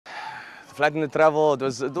Flight in the travel, it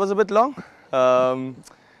was a bit long.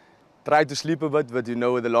 Tried to sleep a bit, but you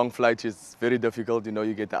know, with the long flights, it's very difficult. You know,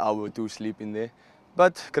 you get an hour or two sleep in there.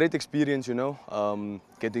 But great experience, you know,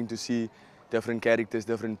 getting to see different characters,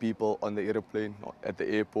 different people on the airplane, at the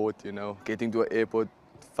airport, you know, getting to an airport,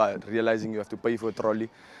 realizing you have to pay for a trolley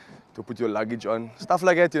to put your luggage on. Stuff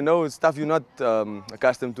like that, you know, it's stuff you're not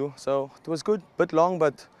accustomed to. So it was good, bit long,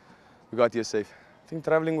 but we got here safe. I think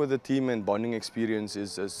traveling with the team and bonding experience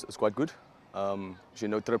is quite good. You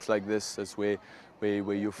know, trips like this is where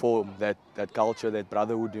you form that culture, that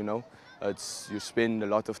brotherhood, you know. You spend a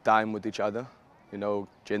lot of time with each other. You know,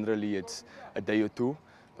 generally it's a day or two,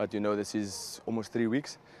 but you know, this is almost 3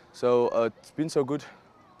 weeks. So it's been so good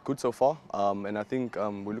so far. And I think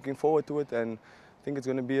we're looking forward to it, and I think it's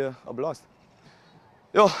going to be a blast.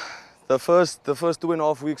 Yo, the first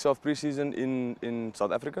 2.5 weeks of preseason in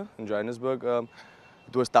South Africa, in Johannesburg,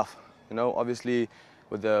 it was tough. You know, obviously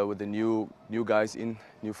with the new guys in,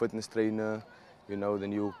 new fitness trainer, you know, the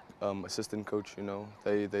new assistant coach, you know,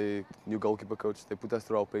 they new goalkeeper coach, they put us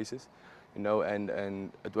through our paces, you know,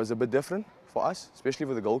 and it was a bit different for us, especially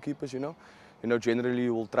for the goalkeepers, you know. You know, generally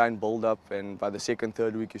you will try and build up, and by the second,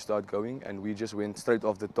 third week you start going, and we just went straight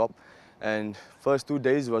off the top. And first 2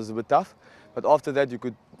 days was a bit tough, but after that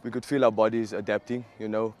we could feel our bodies adapting, you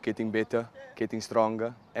know, getting better, getting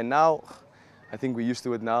stronger. And now I think we're used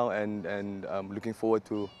to it now, and looking forward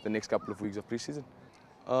to the next couple of weeks of preseason.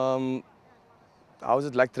 How is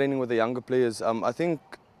it like training with the younger players? I think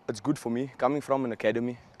it's good for me. Coming from an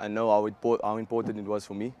academy, I know how important it was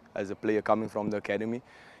for me as a player coming from the academy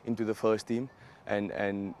into the first team,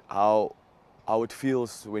 and how it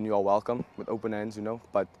feels when you are welcome with open hands, you know.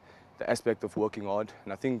 But the aspect of working hard,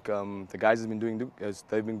 and I think the guys have been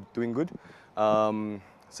they've been doing good.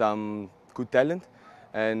 Some good talent,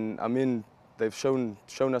 and I mean they've shown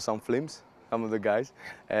us some flames, some of the guys,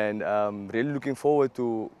 and really looking forward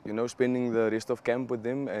to, you know, spending the rest of camp with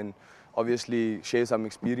them, and obviously share some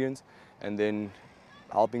experience, and then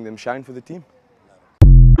helping them shine for the team.